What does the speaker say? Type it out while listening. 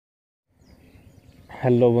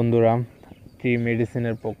Hello বন্ধুরা, tree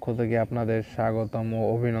মেডিসিনের পক্ষ থেকে আপনাদের স্বাগতম ও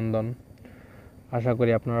অভিনন্দন। আশা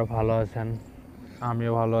করি আপনারা ভালো আছেন,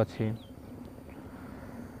 আমিও ভালো আছি।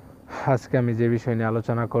 আজকে আমি যে বিষয় নিয়ে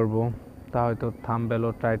আলোচনা করব তা হয়তো থাম্বনেল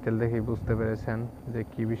ও টাইটেল দেখেই বুঝতে পেরেছেন যে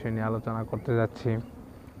কী বিষয় নিয়ে আলোচনা করতে যাচ্ছি।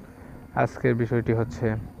 আজকের বিষয়টি হচ্ছে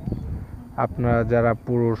আপনারা যারা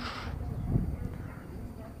পুরুষ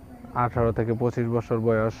 18 থেকে 25 বছর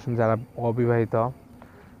বয়স, যারা অবিবাহিত,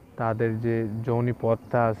 তাদের যে যৌনি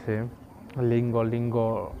পথটা আছে, লিঙ্গ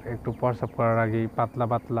একটু প্রস্রাব করার আগেই পাতলা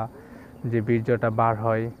পাতলা যে বীর্যটা বার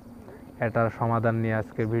হয়, এটার সমাধান নিয়ে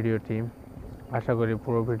আজকের ভিডিওটি। আশা করি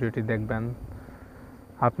পুরো ভিডিওটি দেখবেন,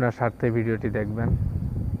 আপনার স্বার্থে ভিডিওটি দেখবেন,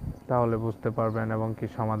 তাহলে বুঝতে পারবেন এবং কি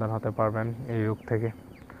সমাধান হতে পারবেন এই রোগ থেকে।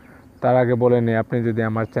 তার আগে বলে নিই, আপনি যদি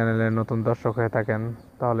আমার চ্যানেলের নতুন দর্শক হয়ে থাকেন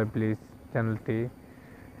তাহলে প্লিজ চ্যানেলটি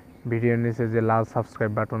ভিডিওর নিচে যে লাল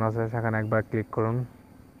সাবস্ক্রাইব বাটন আছে সেখানে একবার ক্লিক করুন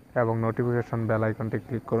এবং নোটিফিকেশন বেল আইকনটি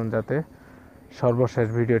ক্লিক করুন, যাতে সর্বশেষ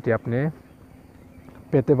ভিডিওটি আপনি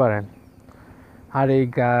পেতে পারেন। আর এই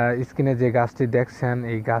স্ক্রিনে যে গাছটি দেখছেন,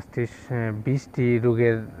 এই গাছটি 20টি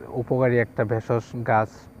রোগের উপকারী একটা ভেষজ গাছ।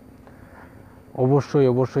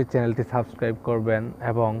 অবশ্যই চ্যানেলটি সাবস্ক্রাইব করবেন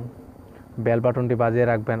এবং বেল বাটনটি বাজিয়ে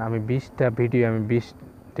রাখবেন। আমি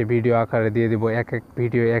 20টি ভিডিও আকারে দিয়ে দিব, এক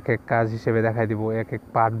ভিডিও এক কাজ হিসেবে দেখাই দিব, এক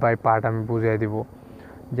পার্ট বাই পার্ট আমি বুঝিয়ে দিব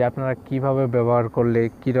যে আপনারা কিভাবে ব্যবহার করলে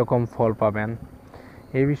কীরকম ফল পাবেন,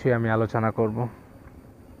 এই বিষয়ে আমি আলোচনা করব।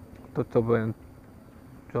 তো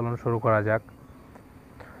চলুন শুরু করা যাক।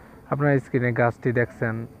 আপনারা স্ক্রিনে গাছটি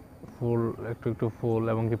দেখছেন, ফুল একটু ফুল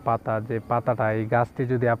এবং কি পাতা, যে পাতাটা, এই গাছটি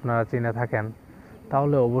যদি আপনারা চিনে থাকেন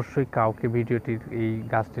তাহলে অবশ্যই কাউকে ভিডিওটির এই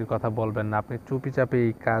গাছটির কথা বলবেন না, আপনি চুপিচাপি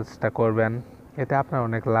এই কাজটা করবেন, এতে আপনার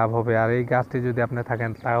অনেক লাভ হবে। আর এই গাছটি যদি আপনি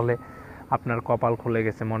থাকেন তাহলে আপনার কপাল খুলে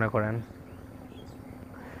গেছে মনে করেন,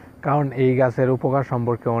 কারণ এই গাছের উপকার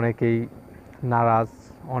সম্পর্কে অনেকেই নারাজ,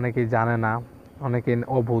 অনেকেই জানে না, অনেকেই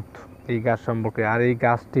অভূত এই গাছ সম্পর্কে। আর এই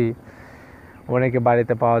গাছটি অনেকে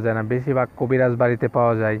বাড়িতে পাওয়া যায় না, বেশিরভাগ কবিরাজ বাড়িতে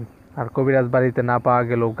পাওয়া যায়। আর কবিরাজ বাড়িতে না পাওয়া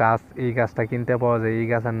গেলেও এই গাছটা কিনতে পাওয়া যায়। এই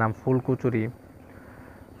গাছের নাম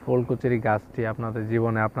ফুলকুচুরি গাছটি আপনাদের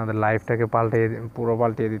জীবনে, আপনাদের লাইফটাকে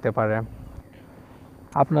পাল্টিয়ে দিতে পারে।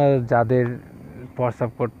 আপনার যাদের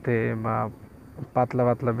প্রস্রাব করতে বা পাতলা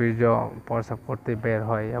পাতলা বীর্য প্রস্রাব করতে বের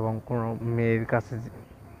হয় এবং কোনো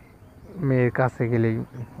মেয়ের কাছে গেলেই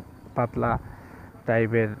পাতলা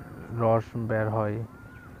টাইপের রস বের হয়,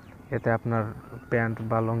 এতে আপনার প্যান্ট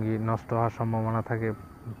বা লুঙ্গি নষ্ট হওয়ার সম্ভাবনা থাকে,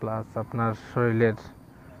 প্লাস আপনার শরীরের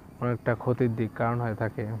অনেকটা ক্ষতির দিক কারণ হয়ে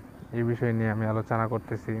থাকে। এই বিষয় নিয়ে আমি আলোচনা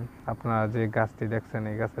করতেছি। আপনারা যে গাছটি দেখছেন,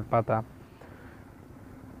 এই গাছের পাতা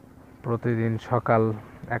প্রতিদিন সকাল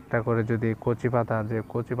একটা করে, যদি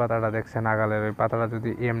কচি পাতাটা দেখছেন আগালের, ওই পাতাটা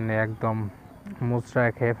যদি এমনি একদম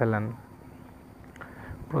মুচড়ায় খেয়ে ফেলেন,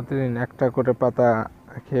 প্রতিদিন একটা করে পাতা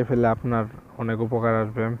খেয়ে ফেলে আপনার অনেক উপকার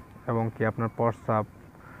আসবে এবং কি আপনার প্রস্রাব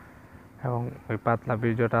এবং ওই পাতলা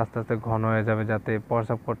বীর্যটা আস্তে আস্তে ঘন হয়ে যাবে, যাতে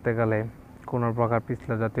প্রস্রাব করতে গেলে কোনো প্রকার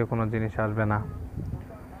পিছলা জাতীয় কোনো জিনিস আসবে না।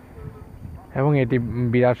 এবং এটি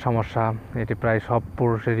বিরাট সমস্যা, এটি প্রায় সব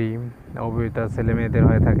পুরুষেরই, অবিবাহিত ছেলে মেয়েদের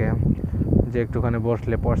হয়ে থাকে, যে একটুখানি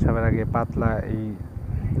বসলে প্রস্রাবের আগে পাতলা এই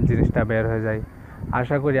জিনিসটা বের হয়ে যায়।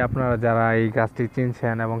 আশা করি আপনারা যারা এই গাছটি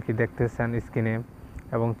চিনছেন এবং কি দেখতেছেন স্ক্রিনে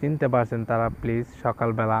এবং চিনতে পারছেন, তারা প্লিজ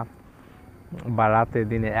সকালবেলা বা রাতে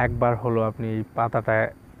দিনে একবার হলো আপনি এই পাতাটা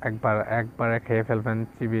একবারে খেয়ে ফেলবেন,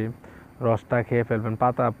 চিবি রসটা খেয়ে ফেলবেন,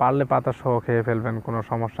 পারলে পাতা সহ খেয়ে ফেলবেন, কোনো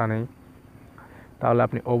সমস্যা নেই। তাহলে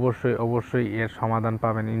আপনি অবশ্যই এর সমাধান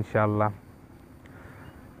পাবেন ইনশাআল্লাহ।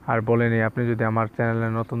 আর বলে নিই, আপনি যদি আমার চ্যানেলে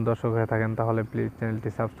নতুন দর্শক হয়ে থাকেন তাহলে প্লিজ চ্যানেলটি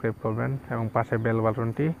সাবস্ক্রাইব করবেন এবং পাশে বেল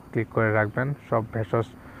বাটনটি ক্লিক করে রাখবেন। সব ভেষজ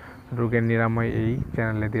রোগের নিরাময় এই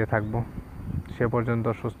চ্যানেলে দিয়ে থাকবো। সে পর্যন্ত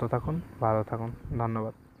সুস্থ থাকুন, ভালো থাকুন,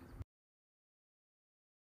 ধন্যবাদ।